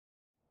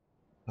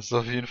Hast du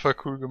auf jeden Fall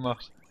cool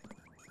gemacht.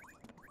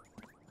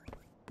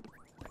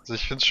 Also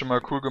ich find's schon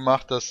mal cool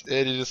gemacht, dass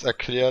er dir das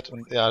erklärt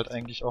und er halt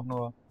eigentlich auch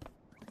nur...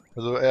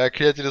 Also er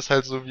erklärt dir das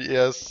halt so, wie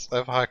er es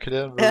einfach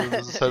erklären würde. Und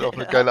das ist halt auf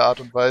eine Ja. geile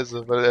Art und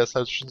Weise, weil er es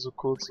halt schon so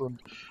kurz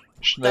und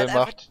schnell Dann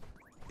einfach macht.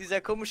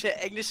 dieser komische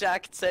englische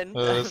Akzent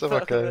Ist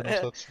aber einfach. geil, noch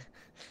trotzdem.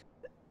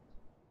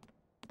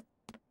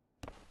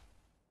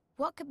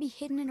 What could be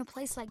hidden in a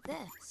place like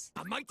this?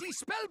 A mighty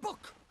spell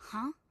book!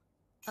 Huh?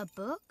 A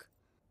book?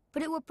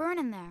 But it would burn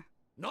in there.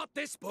 Not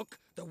this book.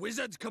 The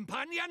wizard's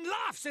companion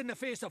laughs in the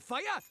face of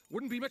fire.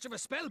 Wouldn't be much of a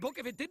spell book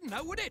if it didn't,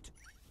 now would it?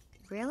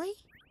 Really?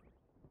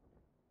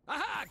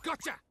 Aha,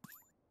 gotcha!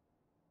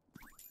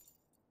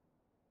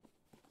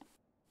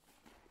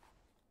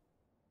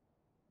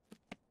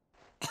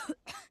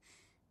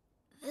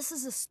 This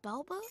is a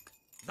spell book?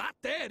 That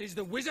there is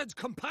the wizard's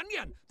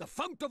companion, the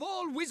fount of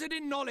all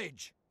wizarding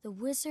knowledge. The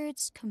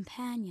wizard's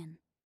companion.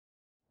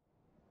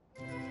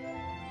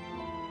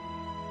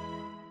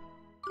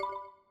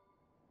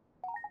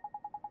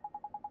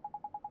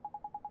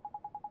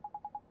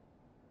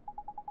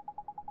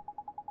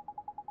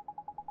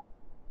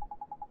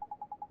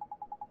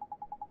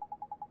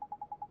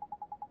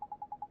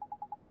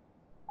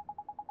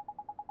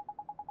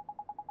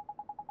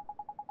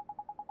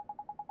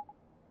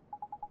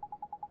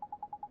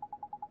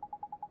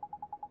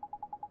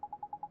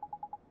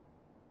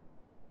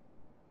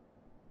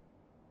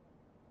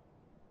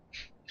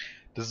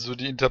 Das ist so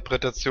die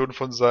Interpretation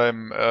von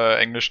seinem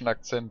englischen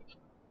Akzent.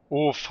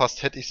 Oh,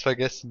 fast hätte ich's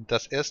vergessen.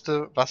 Das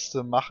erste, was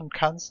du machen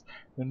kannst,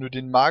 wenn du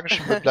den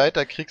magischen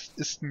Begleiter kriegst,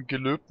 ist ein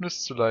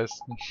Gelöbnis zu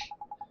leisten.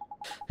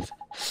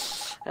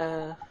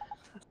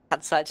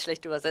 Kannst halt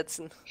schlecht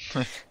übersetzen.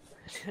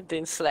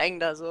 Den Slang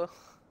da so.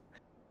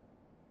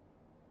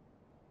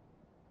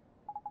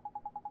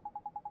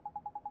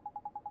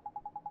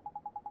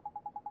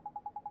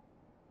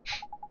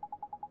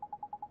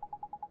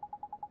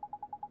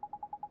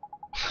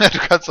 Du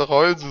kannst auch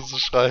Heulsuse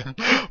schreiben.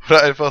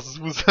 Oder einfach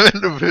Suse,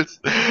 wenn du willst.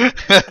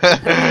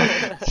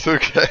 So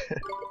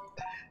geil.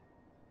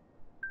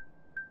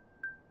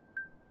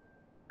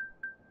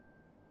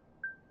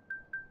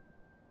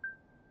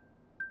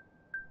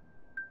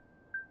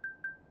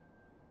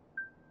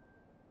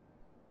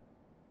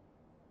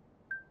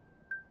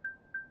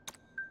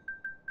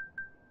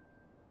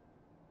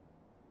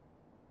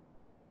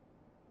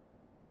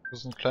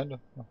 Das sind kleine.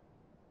 Ja.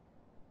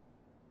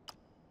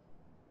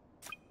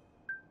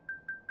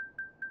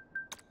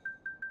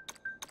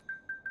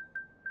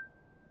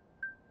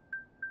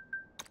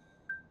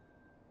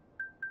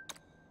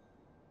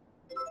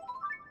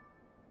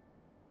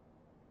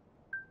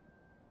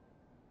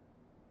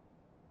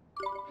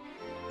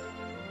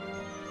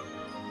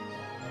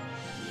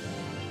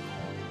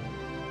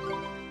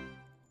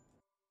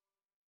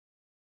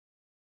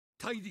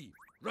 Tidy.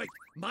 Right,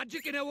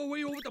 magic in our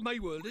way over to my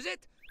world, is it?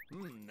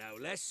 Now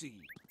let's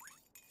see.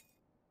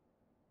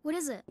 What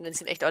is it? Und dann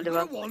sind echt We've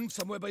Oliver. got a wand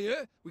somewhere by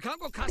here. We can't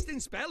go casting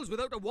spells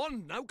without a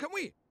wand now, can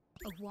we?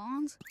 A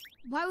wand?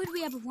 Why would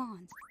we have a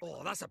wand?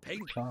 Oh, that's a pain.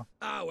 Klar.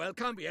 Ah, well,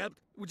 can't be helped.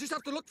 We just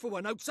have to look for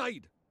one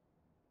outside.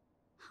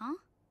 Huh?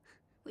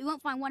 We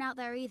won't find one out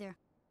there either.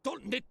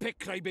 Don't nitpick,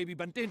 crybaby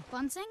Bunting.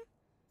 Bunting?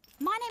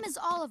 My name is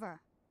Oliver.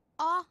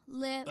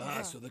 Oliver.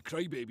 Ah, so the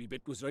crybaby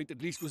bit was right,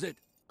 at least was it?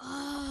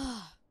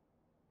 Ugh.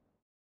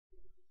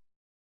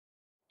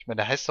 Ich meine,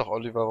 der heißt doch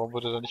Oliver, warum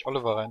würde er da nicht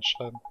Oliver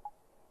reinschreiben?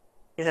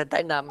 Ihr hättet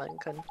deinen Namen nennen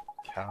können.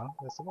 Ja,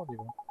 der ist immer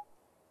Oliver.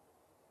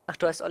 Ach,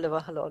 du heißt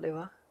Oliver. Hallo,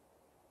 Oliver.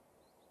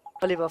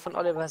 Oliver von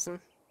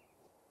Oliversen.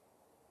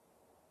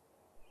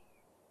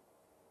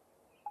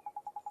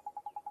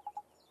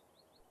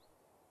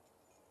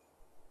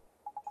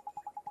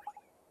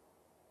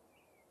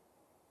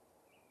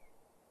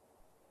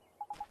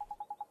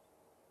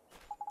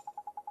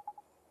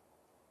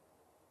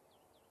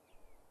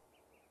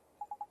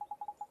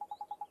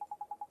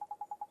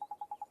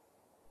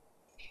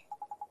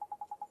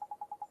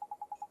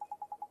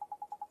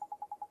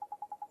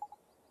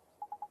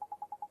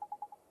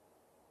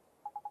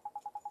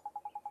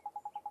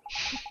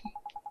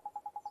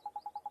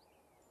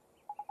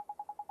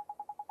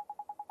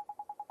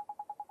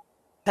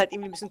 Halt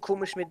irgendwie ein bisschen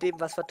komisch mit dem,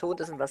 was vertont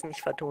ist und was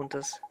nicht vertont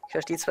ist. Ich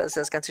verstehe zwar, dass sie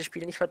das ganze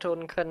Spiel nicht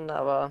vertonen können,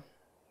 aber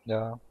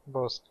Ja,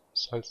 aber es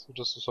ist halt so,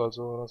 das ist halt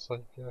so, das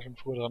halt ja schon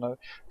früher dran.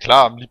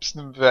 Klar, am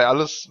liebsten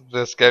wäre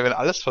es geil, wenn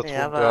alles vertont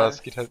Ja, wäre, aber-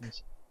 es geht halt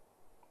nicht.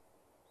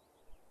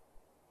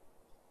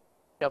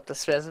 ich glaube,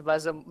 das wäre so bei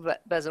so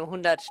einem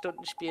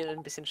 100-Stunden-Spiel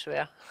ein bisschen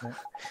schwer.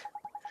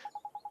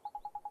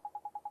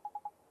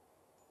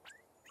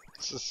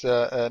 Das ist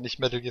ja nicht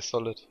Metal Gear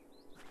Solid.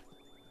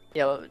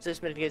 Ja, aber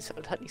selbst Metal Gear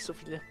Solid hat nicht so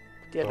viele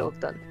Dialog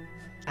dann.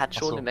 Hat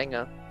schon so. eine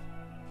Menge.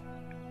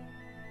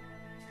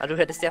 Also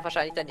du hättest ja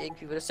wahrscheinlich dann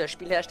irgendwie, würdest du das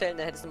Spiel herstellen,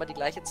 dann hättest du immer die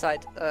gleiche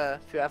Zeit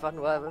für einfach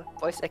nur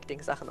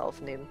Voice-Acting-Sachen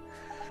aufnehmen.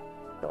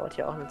 Dauert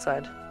ja auch eine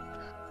Zeit.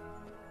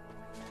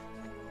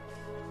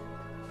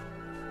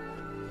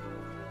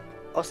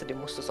 Außerdem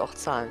musst du es auch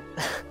zahlen.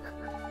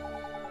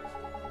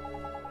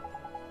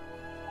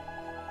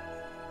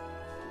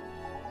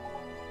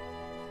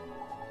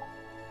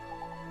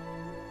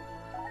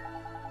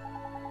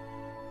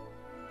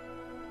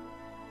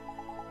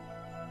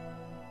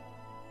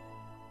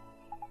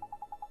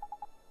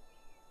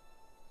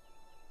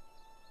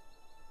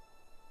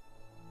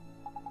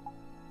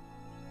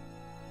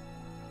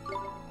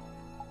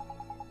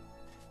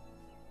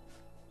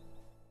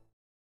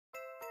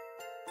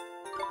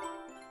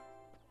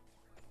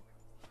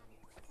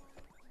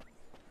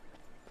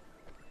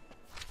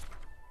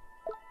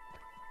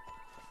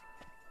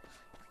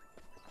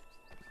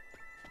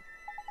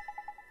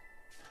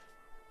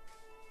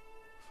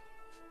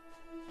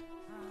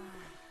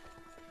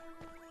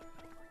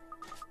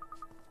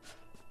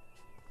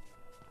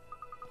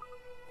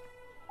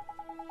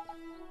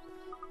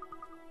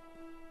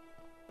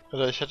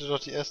 Oder ich hätte doch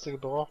die erste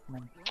gebraucht,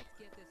 Mann.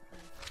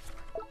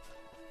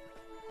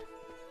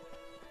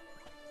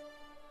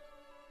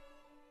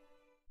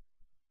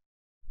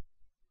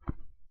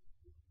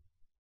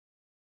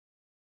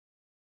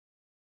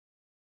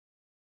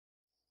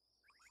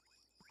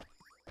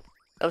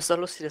 Aber es ist doch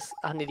lustig, dass.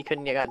 Ach nee, die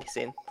können ihn ja gar nicht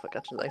sehen. Ich wollte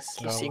gerade schon sagen, es ist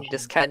Ja, lustig,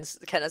 dass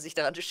wahrscheinlich. keiner sich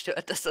daran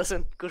stört, dass da so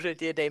ein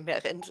Kuscheltier neben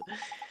her rennt.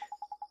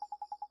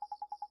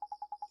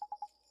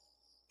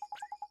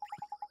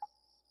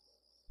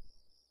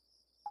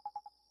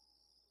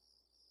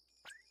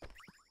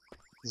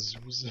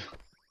 Suse.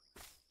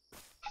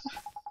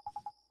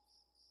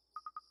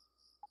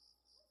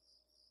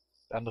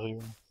 Der andere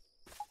Junge.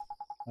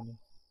 Ah, nee.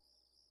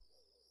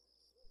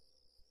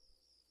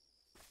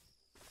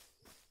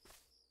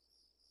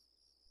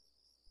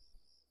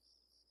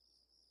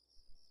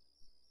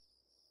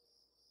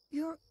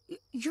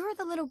 You're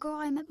the little girl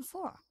I met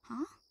before,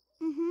 huh?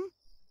 Mm-hmm.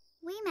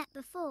 We met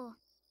before.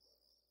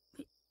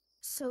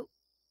 So,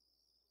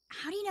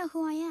 how do you know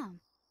who I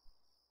am?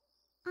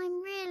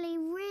 I'm really,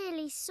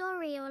 really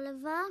sorry,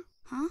 Oliver.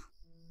 Huh?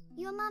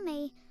 Your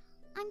mummy.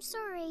 I'm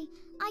sorry.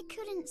 I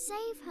couldn't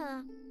save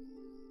her.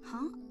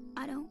 Huh?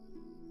 I don't...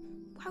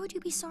 Why would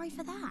you be sorry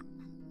for that?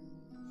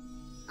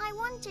 I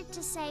wanted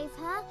to save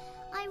her.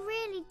 I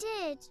really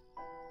did.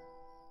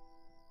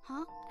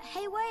 Huh?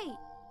 Hey, wait!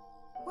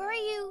 Where are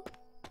you...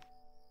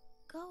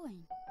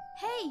 going?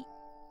 Hey!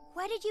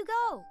 Where did you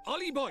go?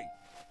 Ollie boy,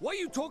 why are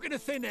you talking to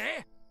thin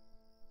air?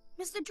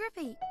 Mr.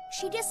 Drippy,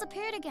 she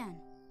disappeared again.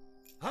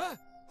 Huh?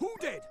 Who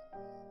did?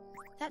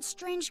 That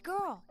strange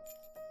girl.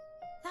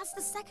 That's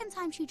the second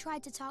time she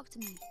tried to talk to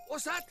me.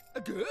 What's that?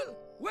 A girl?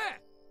 Where?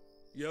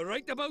 You're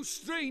right about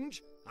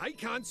strange. I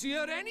can't see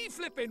her any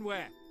flipping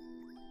where.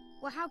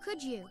 Well, how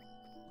could you?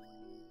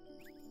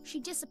 She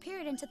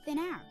disappeared into thin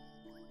air.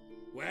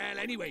 Well,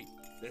 anyway,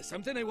 there's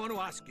something I want to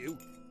ask you.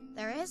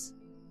 There is?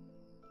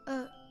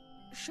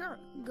 Sure,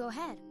 go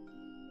ahead.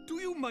 Do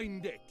you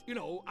mind it? You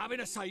know, having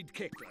a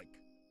sidekick like?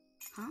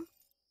 Huh?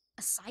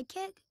 A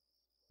sidekick?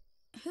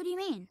 Who do you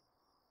mean?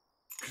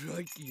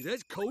 Crikey,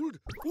 that's cold.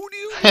 Who do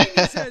you mean,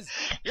 he says?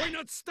 Why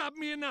not stab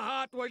me in the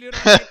heart while you're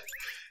at it?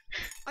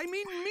 I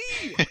mean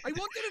me! I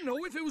wanted to know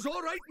if it was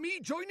alright me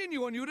joining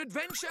you on your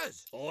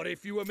adventures. Or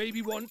if you were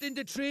maybe wanting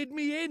to trade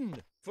me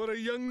in for a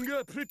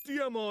younger,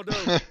 prettier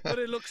model. But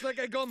it looks like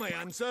I got my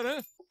answer,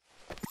 huh?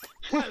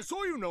 Well,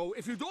 so you know,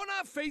 if you don't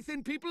have faith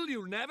in people,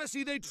 you'll never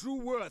see their true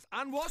worth.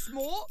 And what's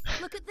more...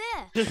 Look at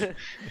this!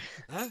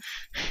 Huh?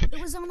 It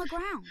was on the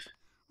ground,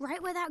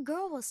 right where that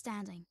girl was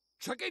standing.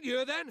 Chuck it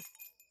here, then.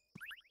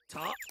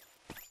 Ta.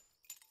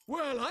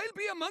 Well, I'll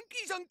be a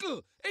monkey's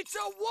uncle. It's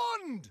a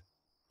wand!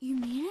 You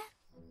mean it?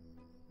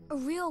 A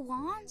real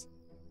wand?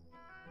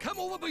 Come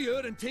over by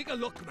here and take a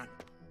look, man.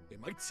 It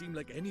might seem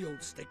like any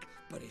old stick,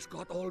 but it's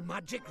got all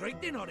magic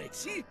writing on it,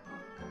 see?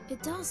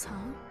 It does,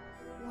 huh?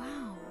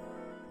 Wow.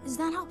 Is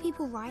that how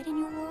people ride in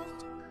your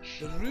world?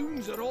 The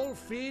runes are all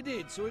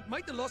faded, so it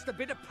might have lost a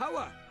bit of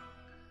power.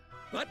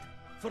 But,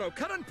 for our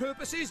current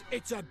purposes,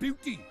 it's a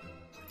beauty.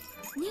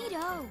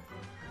 Neato!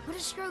 What a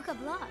stroke of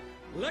luck.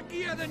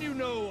 Luckier than you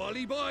know,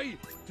 Ollie boy.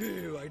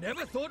 Phew, I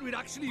never thought we'd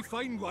actually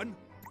find one.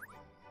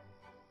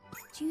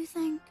 Do you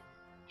think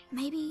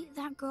maybe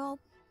that girl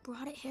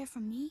brought it here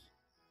from me?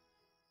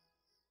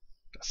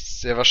 Das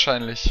ist sehr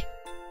wahrscheinlich.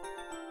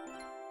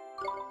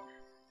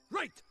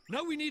 Right,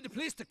 now we need a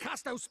place to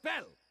cast our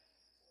spell.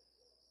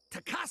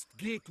 To cast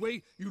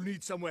Gateway, you'll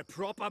need somewhere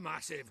proper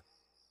massive.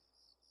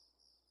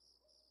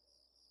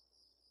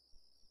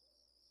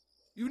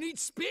 You need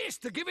space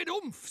to give it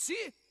oomph,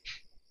 see?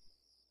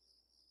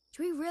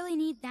 Do we really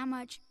need that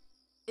much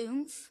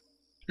oomph?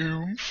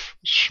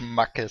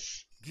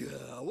 Schmackes.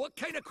 Yeah, what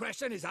kind of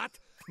question is that?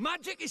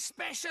 Magic is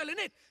special,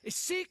 innit? It's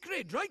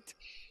sacred, right?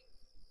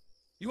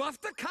 You have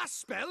to cast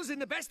spells in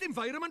the best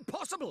environment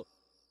possible.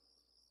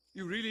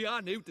 You really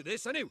are new to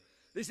this, aren't you?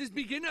 This is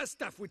beginner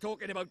stuff we're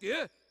talking about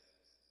here.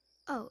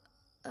 Oh,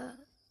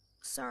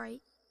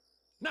 sorry.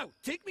 Now,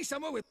 take me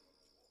somewhere with...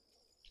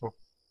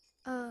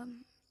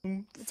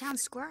 The town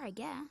square, I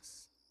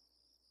guess.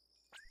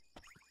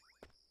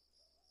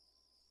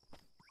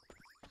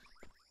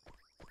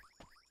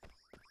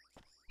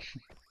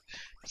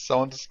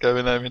 Sound ist geil,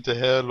 wenn er ihm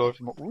hinterherläuft.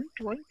 Immer oink,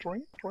 oink,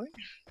 oink,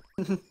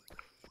 oink.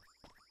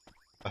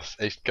 Das ist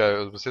echt geil.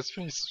 Also bis jetzt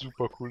finde ich es ein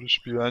super cooles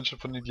Spiel. Allein schon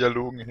von den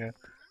Dialogen her.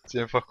 Sie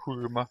einfach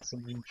cool gemacht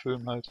sind wie ein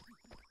Film halt.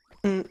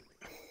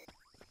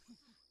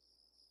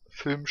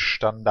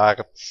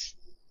 Filmstandards.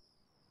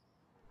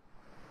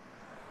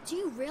 Do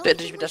you really Wird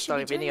think mit we der should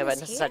be Story weniger doing werden.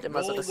 this Das ist here? halt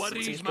immer so, dass es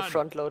ziemlich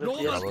gefrontloadet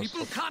Normal wird.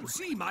 people can't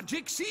see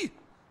magic, see?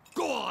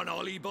 Go on,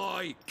 Ollie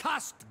boy.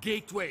 Cast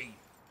Gateway.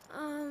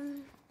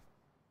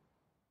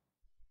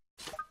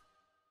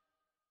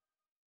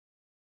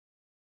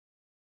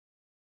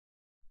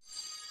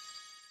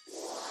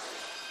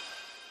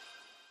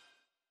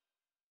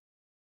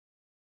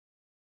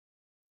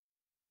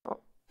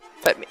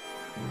 Fällt mir.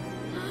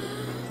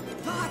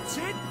 That's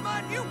it,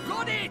 man. You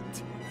got it.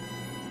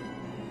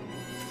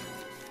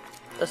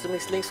 Da ist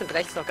übrigens links und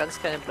rechts noch ganz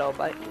kleine blaue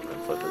Balken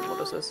im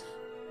Vollbildmodus ist.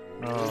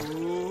 Ja.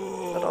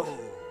 Hört auf.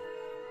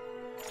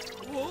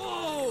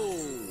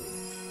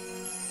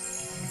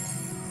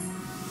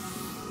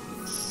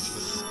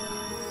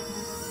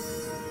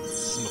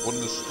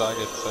 rundes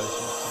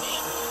Stargate-Zeichen.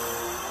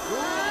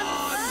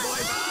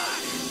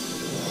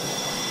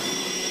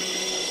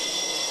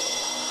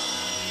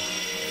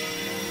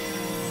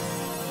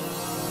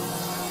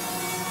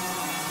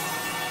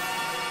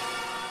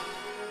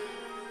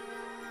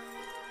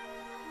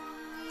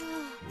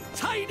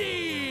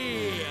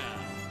 Tidy!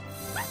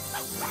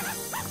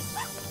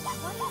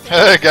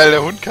 Geil,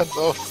 der Hund kann's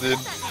auch sehen.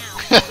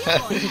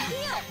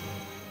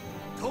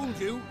 Told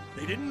you,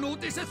 they didn't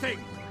notice a thing.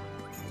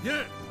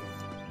 Yeah.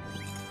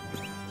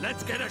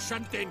 Let's get a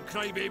shunt in,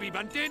 crybaby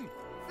bunting.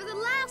 For the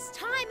last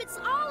time, it's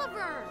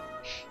Oliver!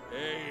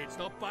 Hey, it's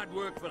not bad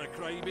work for a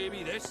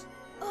crybaby, this.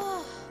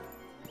 Oh,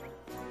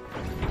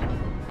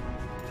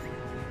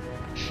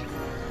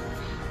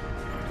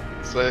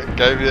 Das war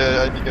geil, wie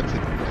er die ganze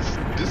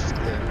Zeit disst,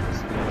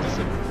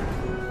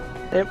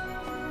 Yep.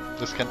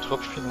 Das ist kein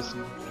Tropfchen, das ist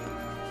ein...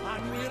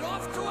 And we're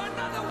off to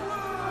another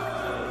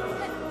world!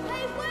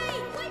 hey,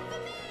 wait! Wait for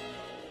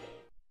me!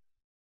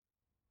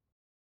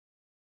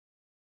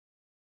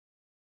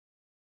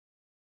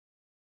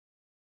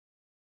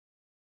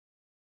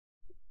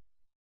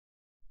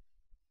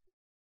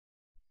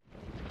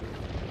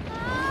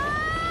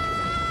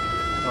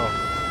 Oh.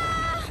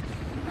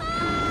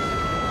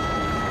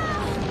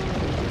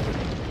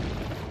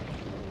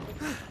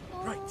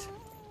 Right,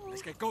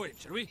 let's get going,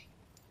 shall we?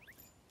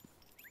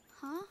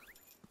 Huh?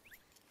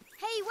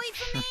 Hey, wait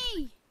for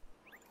me!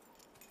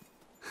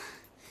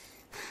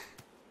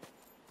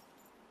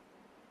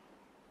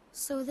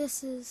 So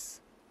this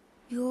is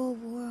your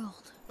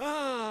world.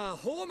 Ah,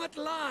 home at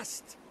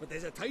last! But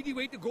there's a tidy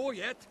way to go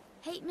yet.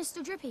 Hey,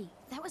 Mr. Drippy,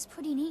 that was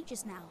pretty neat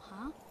just now,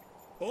 huh?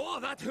 Oh,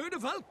 that herd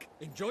of elk!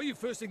 Enjoy your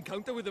first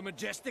encounter with the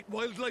majestic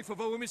wildlife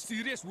of our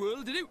mysterious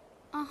world, did you?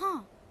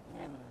 Uh-huh.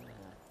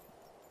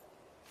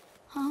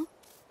 Huh?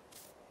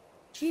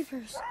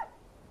 Jeepers.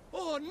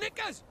 Oh,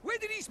 Nickers! Where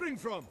did he spring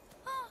from?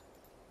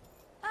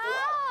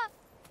 Ah!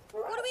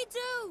 What do we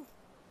do?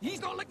 He's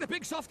not like the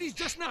big softies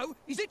just now.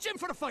 He's itching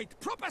for a fight.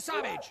 Proper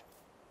savage.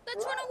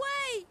 Let's run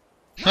away!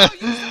 Now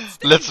you stop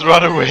sticking Let's to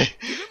run him. away.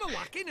 Give him a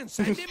whacking and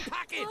send him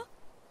packing.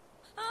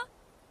 Ah!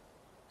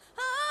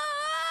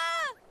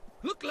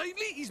 Look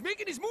lively, he's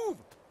making his move.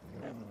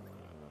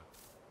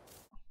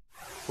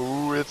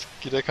 Jetzt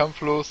geht der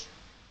Kampf los.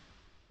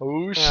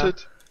 Oh Ja.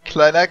 shit.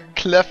 Kleiner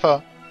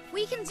Kleffer.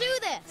 We can do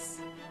this!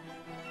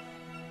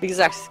 Wie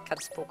gesagt,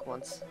 kannst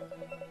Pokémons.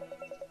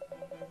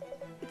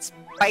 It's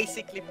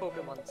basically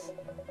Pokémons.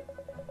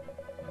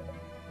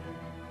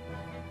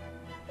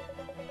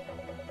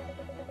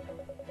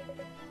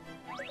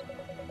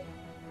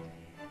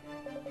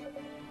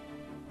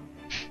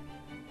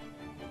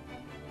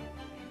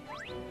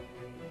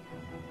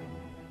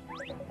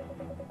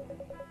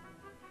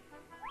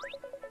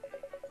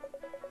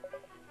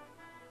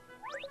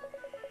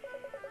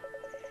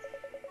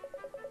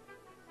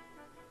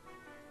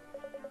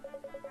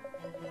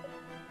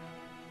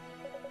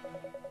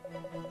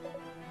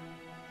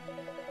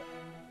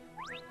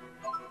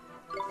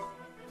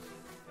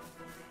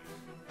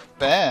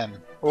 Bam.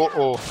 Oh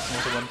oh.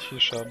 Macht aber nicht viel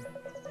Schaden.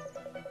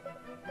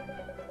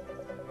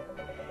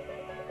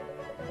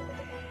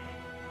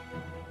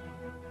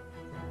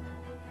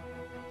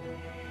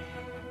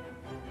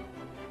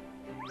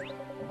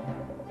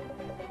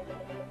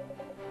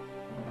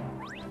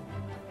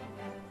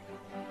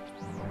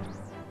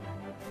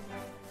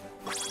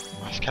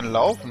 Ich kann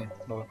laufen.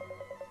 Nur.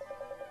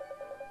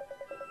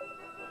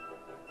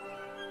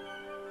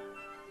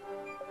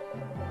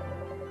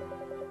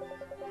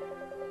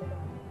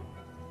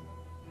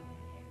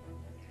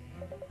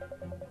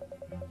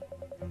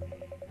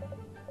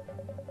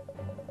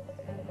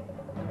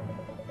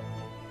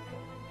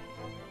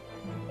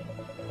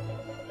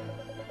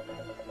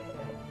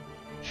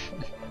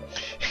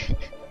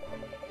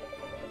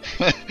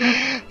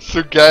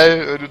 So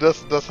geil, wenn du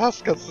das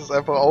hast, kannst du es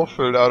einfach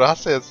auffüllen, aber du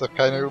hast ja jetzt noch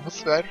keine, du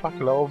musst mir einfach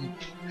glauben.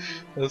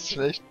 Das ist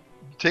schlecht.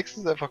 Der Text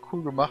ist einfach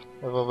cool gemacht,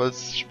 einfach weil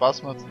es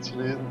Spaß macht, sie zu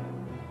lesen.